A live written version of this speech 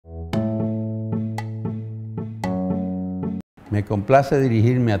Me complace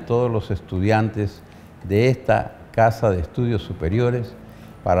dirigirme a todos los estudiantes de esta Casa de Estudios Superiores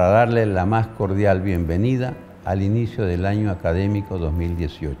para darles la más cordial bienvenida al inicio del año académico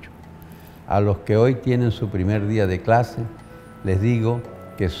 2018. A los que hoy tienen su primer día de clase, les digo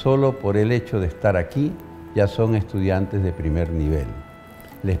que solo por el hecho de estar aquí ya son estudiantes de primer nivel.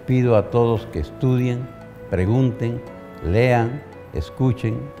 Les pido a todos que estudien, pregunten, lean,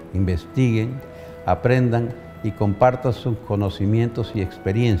 escuchen, investiguen, aprendan y compartan sus conocimientos y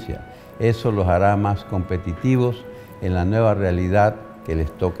experiencia. Eso los hará más competitivos en la nueva realidad que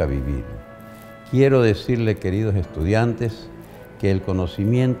les toca vivir. Quiero decirles, queridos estudiantes, que el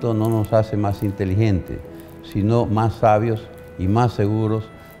conocimiento no nos hace más inteligentes, sino más sabios y más seguros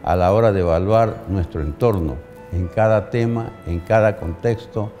a la hora de evaluar nuestro entorno, en cada tema, en cada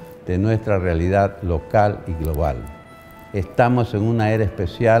contexto de nuestra realidad local y global. Estamos en una era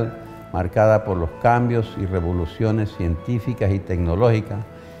especial marcada por los cambios y revoluciones científicas y tecnológicas,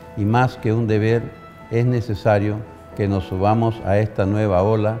 y más que un deber, es necesario que nos subamos a esta nueva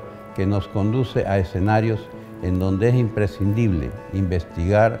ola que nos conduce a escenarios en donde es imprescindible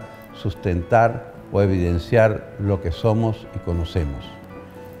investigar, sustentar o evidenciar lo que somos y conocemos.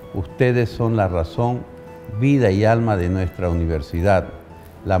 Ustedes son la razón, vida y alma de nuestra universidad.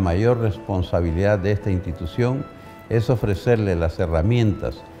 La mayor responsabilidad de esta institución es ofrecerles las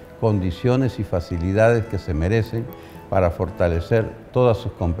herramientas, condiciones y facilidades que se merecen para fortalecer todas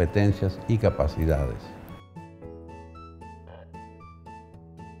sus competencias y capacidades.